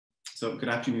So good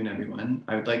afternoon, everyone.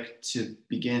 I would like to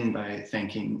begin by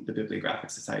thanking the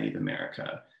Bibliographic Society of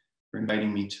America for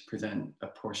inviting me to present a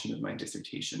portion of my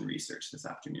dissertation research this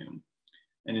afternoon.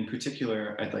 And in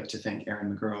particular, I'd like to thank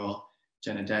Erin McGurl,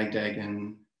 Jenna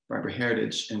Dagdagan, Barbara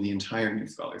Heritage, and the entire New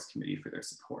Scholars Committee for their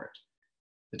support.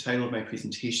 The title of my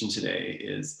presentation today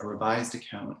is A Revised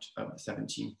Account of the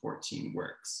 1714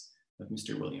 Works of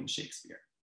Mr. William Shakespeare.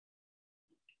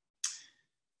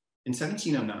 In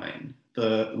 1709,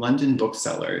 the London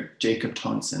bookseller Jacob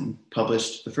Tonson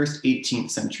published the first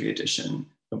 18th century edition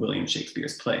of William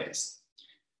Shakespeare's plays.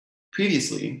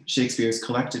 Previously, Shakespeare's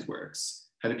collected works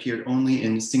had appeared only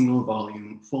in single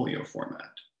volume folio format.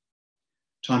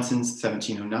 Tonson's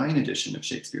 1709 edition of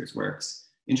Shakespeare's works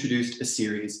introduced a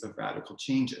series of radical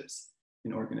changes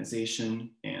in organization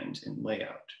and in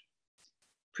layout.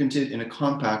 Printed in a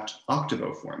compact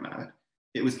octavo format,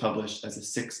 it was published as a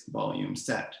 6-volume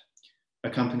set,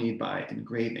 accompanied by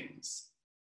engravings.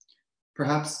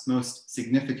 Perhaps most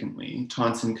significantly,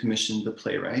 Tonson commissioned the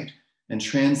playwright and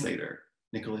translator,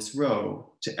 Nicholas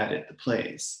Rowe, to edit the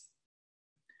plays.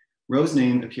 Rowe's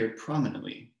name appeared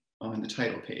prominently on the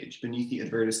title page beneath the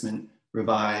advertisement,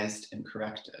 revised and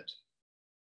corrected.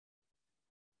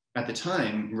 At the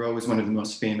time, Rowe was one of the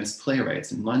most famous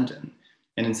playwrights in London,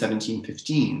 and in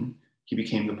 1715, he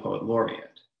became the poet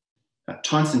laureate.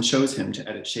 Tonson chose him to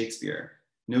edit Shakespeare,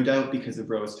 no doubt because of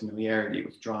Rowe's familiarity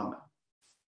with drama.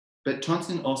 But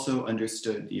Tonson also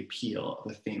understood the appeal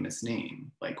of a famous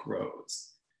name like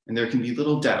Rowe's, and there can be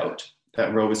little doubt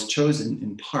that Rowe was chosen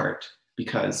in part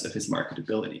because of his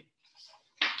marketability.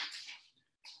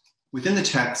 Within the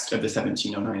text of the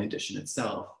 1709 edition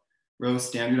itself, Rowe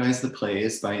standardized the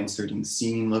plays by inserting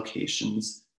scene,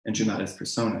 locations, and dramatis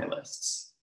personae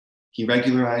lists. He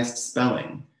regularized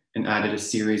spelling and added a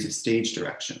series of stage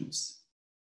directions.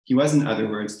 He was, in other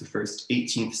words, the first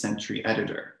 18th century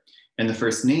editor and the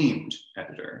first named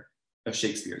editor of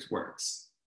Shakespeare's works.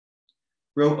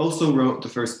 Rowe also wrote the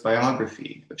first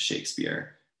biography of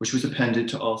Shakespeare, which was appended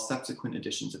to all subsequent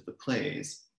editions of the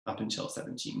plays up until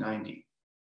 1790.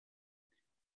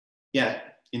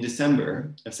 Yet, in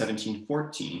December of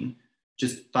 1714,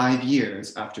 just 5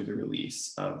 years after the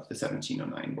release of the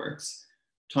 1709 works,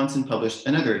 Tonson published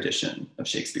another edition of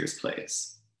Shakespeare's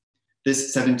plays.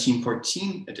 This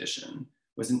 1714 edition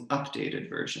was an updated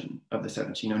version of the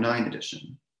 1709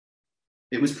 edition.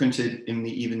 It was printed in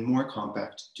the even more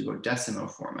compact duodecimo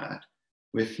format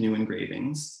with new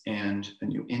engravings and a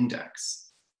new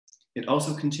index. It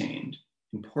also contained,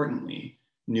 importantly,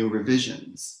 new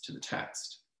revisions to the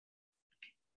text.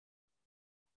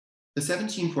 The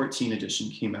 1714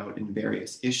 edition came out in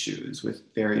various issues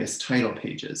with various title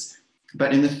pages,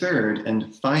 but in the third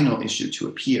and final issue to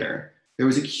appear, there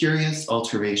was a curious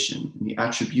alteration in the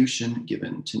attribution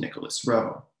given to Nicholas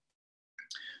Rowe.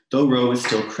 Though Rowe is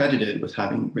still credited with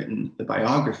having written the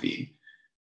biography,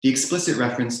 the explicit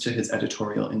reference to his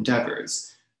editorial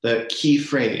endeavors, the key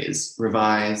phrase,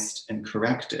 revised and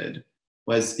corrected,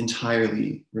 was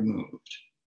entirely removed.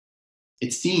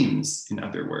 It seems, in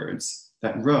other words,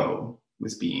 that Rowe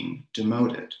was being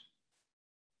demoted.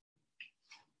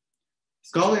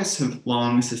 Scholars have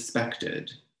long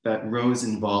suspected that Rowe's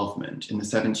involvement in the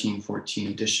 1714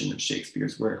 edition of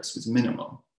Shakespeare's works was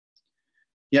minimal.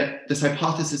 Yet this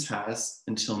hypothesis has,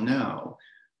 until now,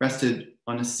 rested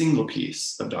on a single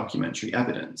piece of documentary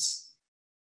evidence,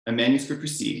 a manuscript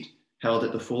receipt held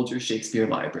at the Folger Shakespeare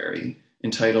Library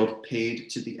entitled Paid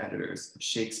to the Editors of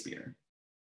Shakespeare.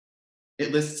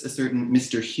 It lists a certain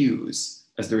Mr. Hughes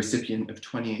as the recipient of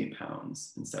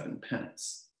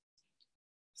 £28.07.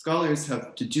 Scholars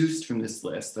have deduced from this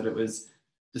list that it was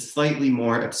the slightly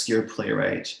more obscure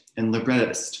playwright and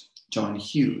librettist John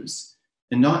Hughes,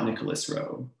 and not Nicholas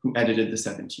Rowe, who edited the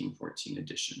 1714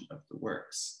 edition of the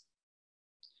works.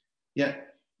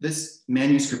 Yet, this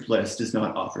manuscript list does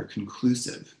not offer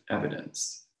conclusive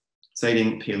evidence.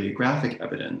 Citing paleographic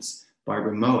evidence,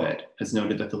 Barbara Mowat has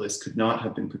noted that the list could not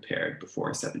have been prepared before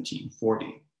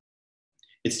 1740.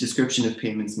 Its description of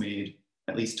payments made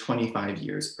at least 25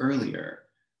 years earlier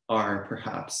are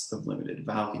perhaps of limited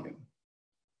value.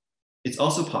 It's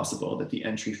also possible that the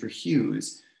entry for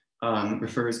Hughes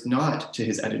refers not to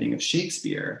his editing of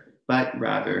Shakespeare, but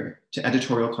rather to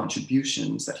editorial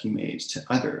contributions that he made to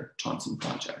other Tonson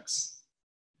projects.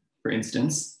 For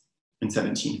instance, in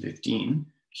 1715,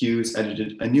 Hughes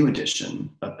edited a new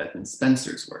edition of Edmund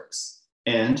Spenser's works,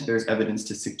 and there's evidence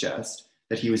to suggest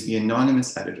that he was the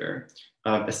anonymous editor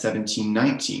of a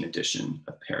 1719 edition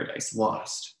of Paradise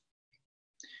Lost.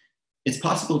 It's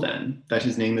possible then that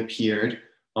his name appeared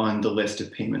on the list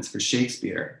of payments for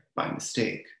Shakespeare by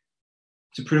mistake.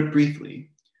 To put it briefly,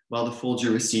 while the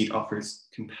Folger receipt offers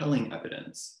compelling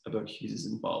evidence about Hughes's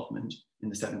involvement in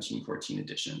the 1714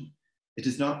 edition, it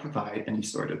does not provide any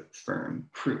sort of firm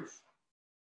proof.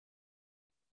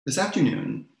 This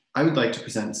afternoon, I would like to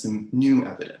present some new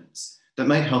evidence that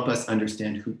might help us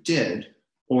understand who did,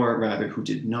 or rather who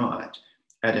did not,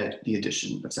 edit the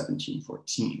edition of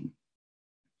 1714.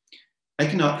 I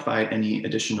cannot provide any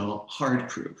additional hard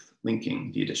proof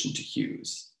linking the edition to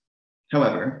Hughes.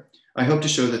 However, I hope to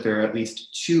show that there are at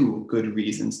least two good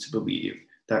reasons to believe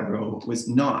that Rowe was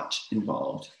not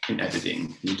involved in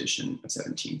editing the edition of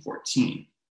 1714.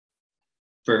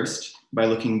 First, by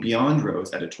looking beyond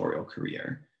Rowe's editorial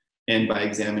career, and by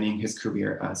examining his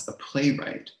career as a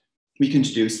playwright, we can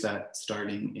deduce that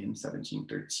starting in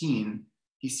 1713,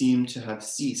 he seemed to have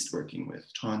ceased working with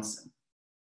Tonson.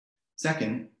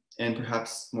 Second, and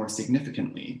perhaps more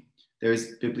significantly, there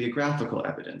is bibliographical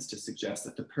evidence to suggest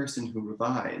that the person who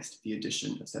revised the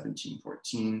edition of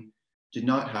 1714 did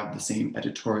not have the same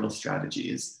editorial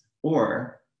strategies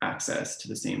or access to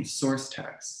the same source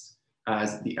texts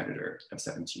as the editor of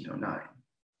 1709.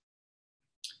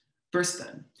 First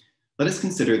then, let us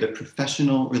consider the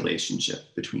professional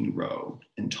relationship between Rowe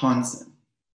and Tonson.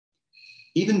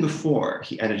 Even before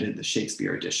he edited the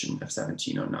Shakespeare edition of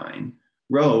 1709,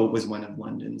 Rowe was one of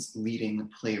London's leading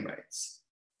playwrights,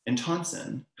 and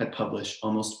Tonson had published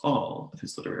almost all of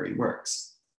his literary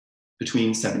works. Between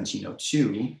 1702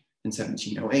 and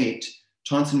 1708,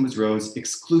 Tonson was Rowe's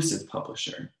exclusive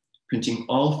publisher, printing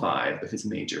all 5 of his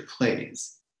major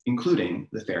plays, including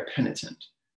The Fair Penitent,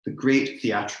 the great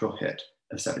theatrical hit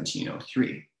of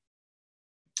 1703.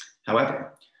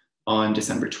 However, on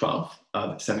December 12th of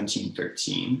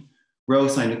 1713, Rowe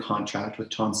signed a contract with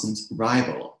Tonson's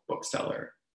rival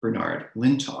bookseller, Bernard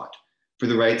Lintot, for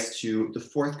the rights to the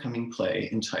forthcoming play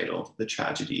entitled The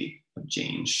Tragedy of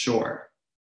Jane Shore.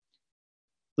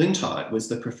 Lintot was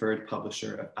the preferred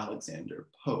publisher of Alexander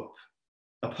Pope,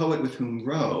 a poet with whom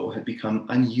Rowe had become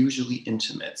unusually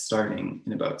intimate starting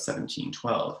in about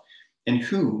 1712, and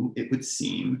who, it would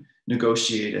seem,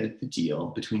 negotiated the deal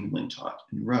between Lintot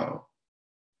and Rowe.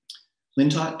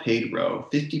 Lintot paid Rowe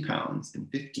 £50 and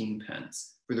 15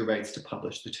 pence for the rights to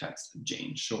publish the text of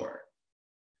Jane Shore.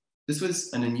 This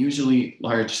was an unusually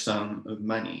large sum of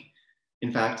money.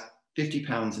 In fact,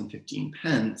 £50 and 15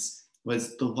 pence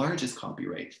was the largest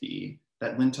copyright fee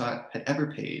that Lintot had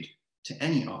ever paid to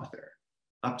any author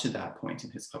up to that point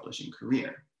in his publishing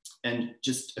career. And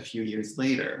just a few years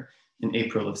later, in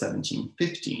April of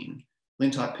 1715,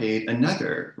 Lintot paid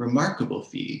another remarkable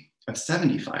fee of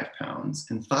 £75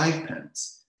 and 5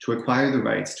 pence to acquire the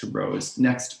rights to Rowe's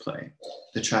next play,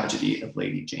 The Tragedy of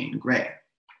Lady Jane Grey.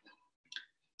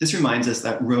 This reminds us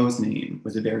that Rowe's name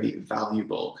was a very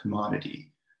valuable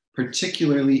commodity,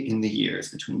 particularly in the years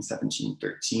between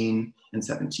 1713 and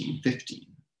 1715.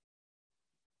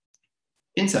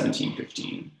 In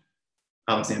 1715,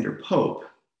 Alexander Pope,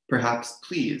 perhaps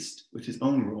pleased with his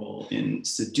own role in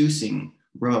seducing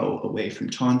Rowe away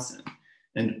from Tonson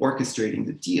and orchestrating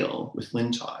the deal with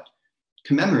Lintot,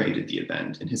 commemorated the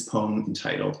event in his poem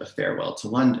entitled A Farewell to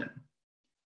London.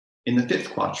 In the 5th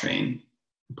quatrain,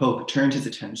 Pope turned his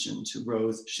attention to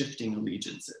Rowe's shifting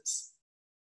allegiances.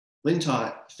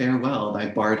 Lintot, farewell, thy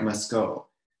bard must go.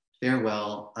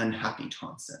 Farewell, unhappy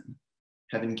Tonson.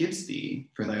 Heaven gives thee,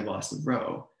 for thy loss of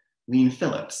Rowe, lean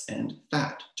Phillips and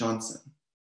fat Johnson.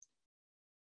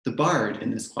 The bard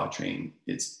in this quatrain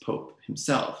is Pope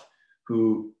himself,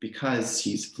 who, because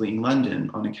he's fleeing London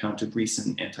on account of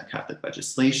recent anti-Catholic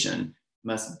legislation,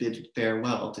 must bid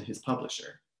farewell to his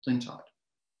publisher, Lintot.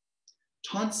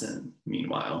 Tonson,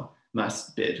 meanwhile,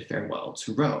 must bid farewell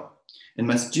to Rowe, and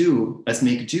must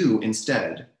make do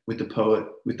instead with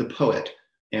the poet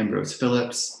Ambrose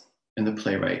Phillips and the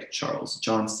playwright Charles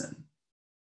Johnson.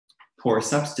 Poor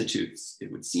substitutes,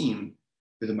 it would seem,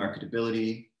 for the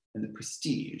marketability and the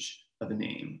prestige of a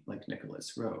name like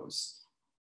Nicholas Rowe.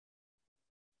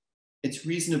 It's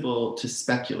reasonable to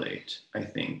speculate, I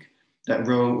think, that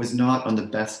Rowe was not on the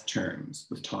best terms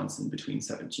with Tonson between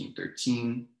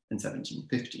 1713 and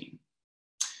 1715,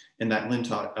 and that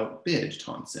Lintot outbid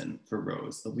Tonson for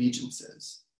Rowe's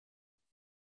allegiances.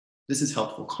 This is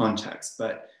helpful context,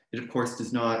 but it of course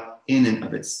does not in and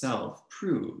of itself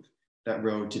prove that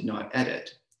Rowe did not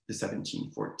edit the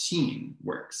 1714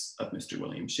 works of Mr.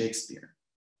 William Shakespeare.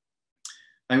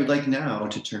 I would like now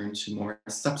to turn to more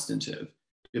substantive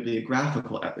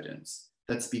bibliographical evidence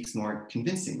that speaks more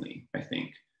convincingly, I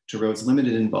think, to Rowe's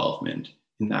limited involvement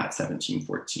in that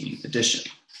 1714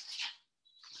 edition.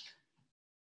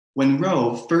 When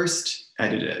Rowe first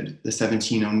edited the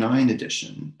 1709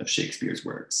 edition of Shakespeare's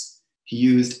works, he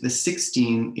used the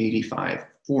 1685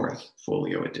 fourth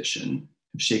folio edition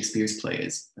of Shakespeare's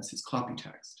plays as his copy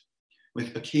text,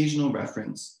 with occasional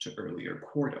reference to earlier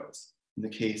quartos, in the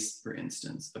case, for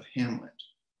instance, of Hamlet.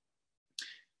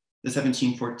 The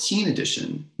 1714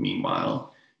 edition,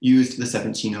 meanwhile, used the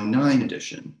 1709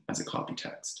 edition as a copy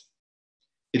text.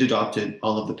 It adopted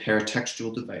all of the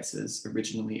paratextual devices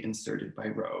originally inserted by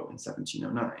Rowe in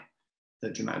 1709, the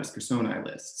dramatis personae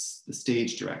lists, the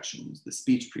stage directions, the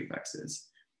speech prefixes,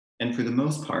 and for the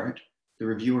most part, the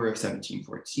reviewer of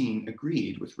 1714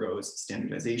 agreed with Rowe's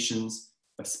standardizations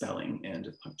of spelling and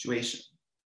of punctuation.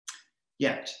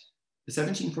 Yet, the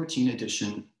 1714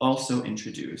 edition also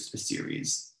introduced a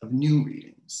series of new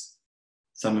readings.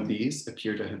 Some of these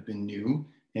appear to have been new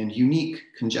and unique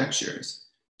conjectures,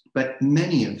 but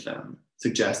many of them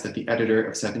suggest that the editor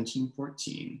of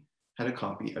 1714 had a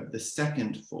copy of the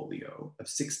second folio of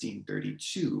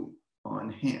 1632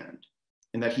 on hand,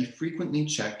 and that he frequently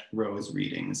checked Rowe's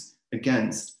readings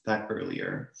against that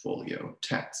earlier folio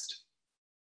text.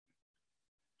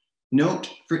 Note,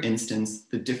 for instance,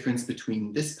 the difference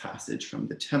between this passage from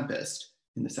The Tempest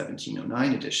in the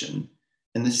 1709 edition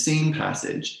and the same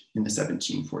passage in the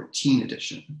 1714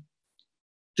 edition.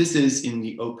 This is in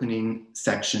the opening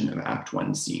section of Act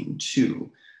 1, Scene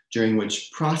 2, during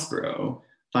which Prospero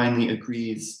finally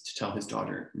agrees to tell his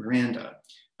daughter Miranda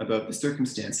about the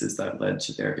circumstances that led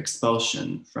to their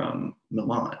expulsion from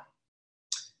Milan.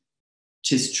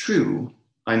 "'Tis true,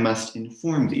 I must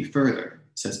inform thee further,"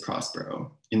 says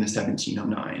Prospero in the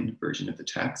 1709 version of the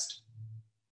text.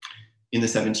 In the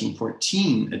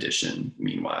 1714 edition,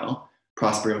 meanwhile,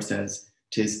 Prospero says,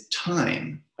 "'Tis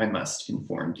time I must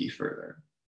inform thee further."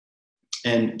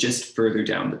 And just further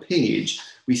down the page,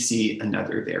 we see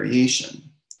another variation.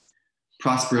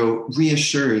 Prospero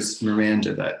reassures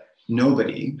Miranda that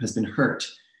nobody has been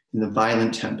hurt in the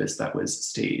violent tempest that was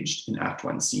staged in Act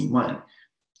 1, Scene 1.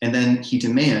 And then he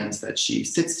demands that she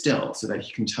sit still so that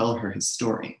he can tell her his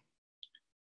story.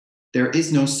 "There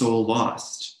is no soul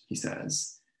lost," he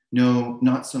says, "no,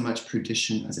 not so much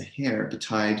perdition as a hair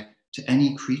betide to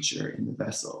any creature in the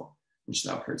vessel, which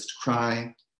thou heardst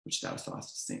cry, which thou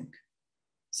sawest sink.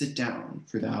 Sit down,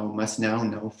 for thou must now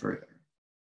know further."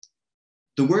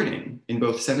 The wording in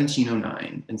both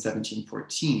 1709 and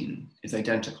 1714 is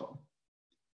identical.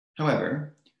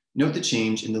 However, note the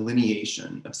change in the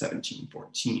lineation of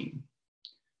 1714.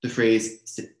 The phrase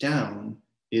 "sit down"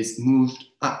 is moved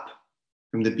up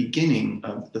from the beginning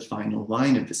of the final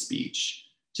line of the speech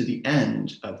to the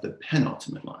end of the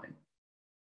penultimate line.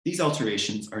 These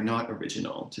alterations are not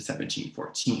original to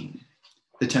 1714.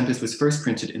 The Tempest was first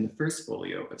printed in the first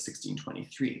folio of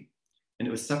 1623, and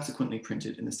it was subsequently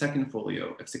printed in the second folio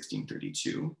of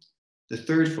 1632, the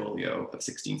third folio of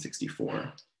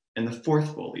 1664, and the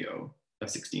fourth folio of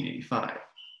 1685.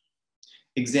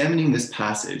 Examining this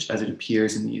passage as it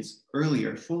appears in these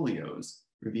earlier folios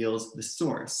reveals the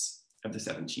source of the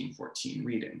 1714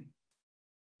 reading.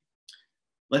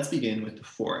 Let's begin with the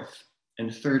fourth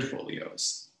and third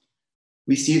folios.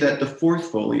 We see that the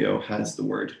fourth folio has the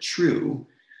word "true,"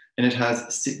 and it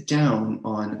has "sit down"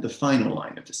 on the final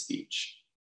line of the speech.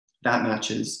 That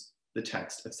matches the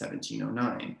text of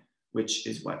 1709, which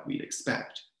is what we'd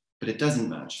expect, but it doesn't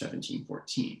match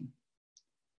 1714.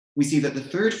 We see that the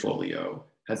third folio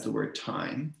has the word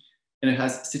 "time," and it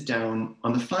has "sit down"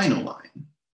 on the final line.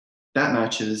 That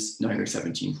matches neither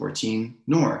 1714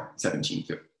 nor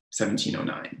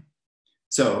 1709.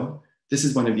 So this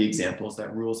is one of the examples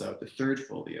that rules out the third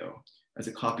folio as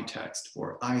a copy text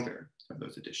for either of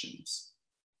those editions.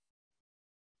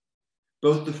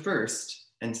 Both the first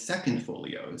and second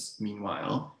folios,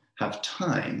 meanwhile, have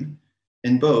 "time,"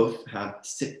 and both have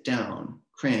 "sit down"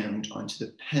 crammed onto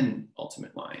the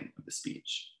penultimate line of the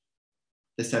speech.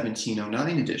 The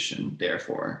 1709 edition,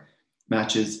 therefore,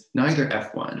 matches neither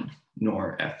F1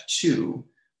 nor F2,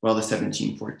 while the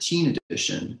 1714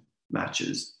 edition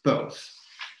matches both.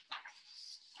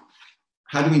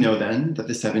 How do we know then that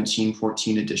the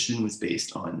 1714 edition was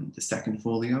based on the second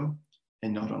folio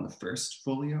and not on the first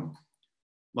folio?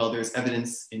 Well, there's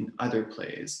evidence in other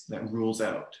plays that rules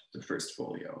out the first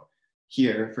folio.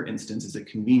 Here, for instance, is a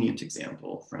convenient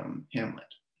example from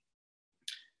Hamlet.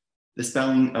 The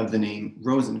spelling of the name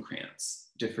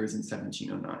Rosencrantz differs in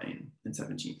 1709 and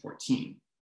 1714.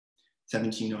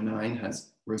 1709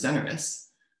 has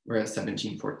Rosenerus, whereas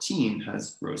 1714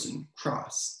 has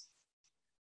Rosencross.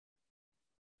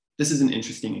 This is an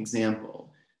interesting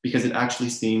example because it actually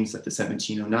seems that the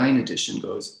 1709 edition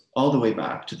goes all the way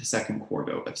back to the second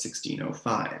quarto of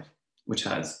 1605, which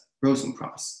has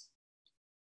Rosencross.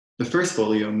 The first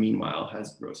folio, meanwhile,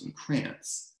 has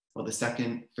Rosencrantz, while the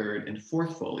second, third, and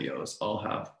fourth folios all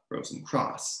have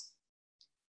Rosencross.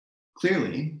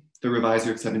 Clearly, The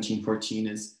reviser of 1714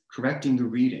 is correcting the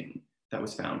reading that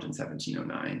was found in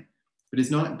 1709, but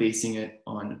is not basing it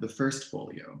on the first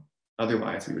folio.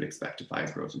 Otherwise, we would expect to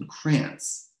find Rose and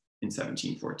Krantz in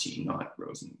 1714, not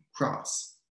Rose and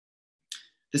Cross.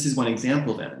 This is one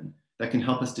example, then, that can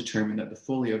help us determine that the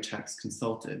folio text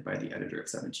consulted by the editor of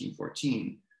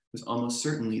 1714 was almost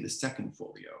certainly the second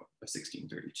folio of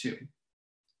 1632.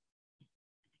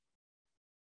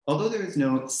 Although there is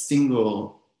no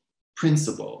single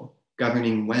principle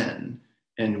governing when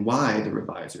and why the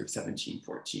reviser of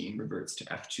 1714 reverts to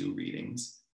F2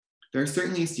 readings, there are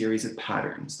certainly a series of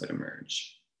patterns that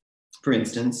emerge. For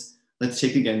instance, let's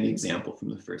take again the example from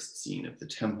the first scene of The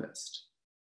Tempest.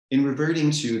 In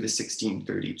reverting to the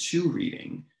 1632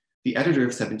 reading, the editor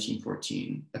of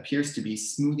 1714 appears to be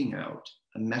smoothing out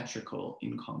a metrical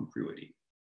incongruity.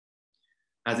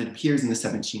 As it appears in the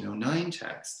 1709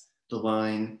 text, the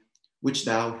line, "which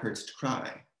thou heardst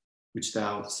cry, which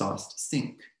thou saw'st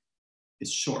sink,"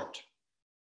 is short.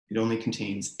 It only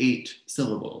contains 8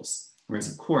 syllables,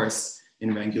 whereas of course,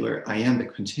 in regular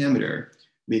iambic pentameter,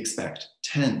 we expect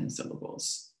 10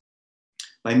 syllables.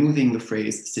 By moving the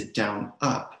phrase "sit down"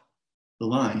 up, the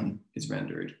line is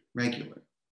rendered regular.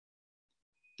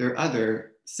 There are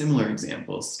other similar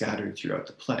examples scattered throughout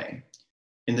the play.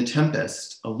 In The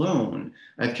Tempest alone,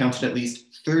 I've counted at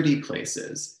least 30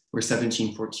 places where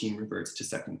 1714 reverts to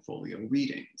second folio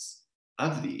readings.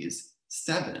 Of these,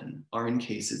 7 are in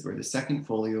cases where the second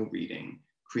folio reading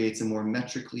creates a more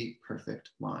metrically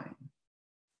perfect line.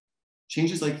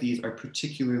 Changes like these are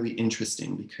particularly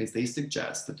interesting because they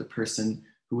suggest that the person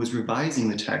who was revising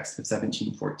the text of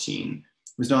 1714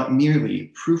 was not merely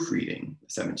proofreading the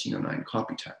 1709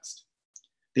 copy text.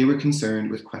 They were concerned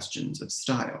with questions of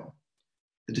style.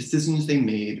 The decisions they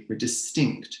made were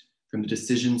distinct from the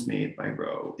decisions made by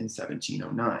Rowe in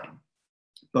 1709,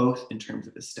 both in terms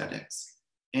of aesthetics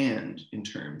and in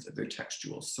terms of their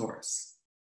textual source.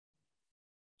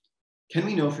 Can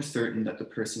we know for certain that the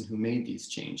person who made these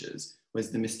changes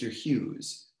was the Mr.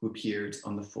 Hughes who appeared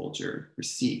on the Folger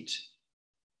receipt?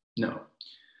 No.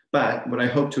 But what I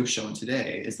hope to have shown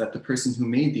today is that the person who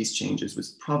made these changes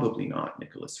was probably not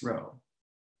Nicholas Rowe.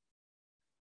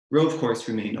 Rowe, of course,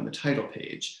 remained on the title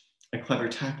page, a clever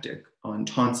tactic on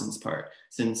Tonson's part,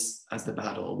 since, as the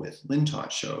battle with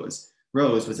Lintot shows,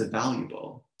 Rowe's was a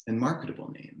valuable and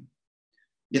marketable name.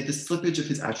 Yet the slippage of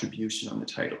his attribution on the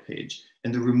title page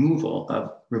and the removal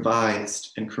of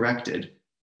revised and corrected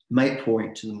might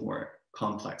point to the more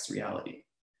complex reality,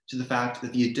 to the fact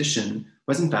that the edition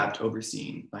was in fact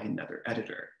overseen by another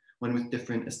editor, one with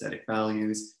different aesthetic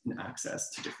values and access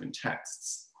to different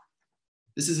texts.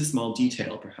 This is a small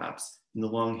detail, perhaps, in the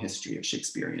long history of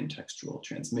Shakespearean textual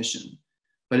transmission,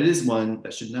 but it is one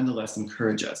that should nonetheless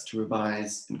encourage us to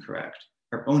revise and correct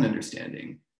our own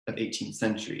understanding of 18th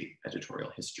century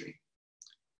editorial history.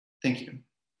 Thank you.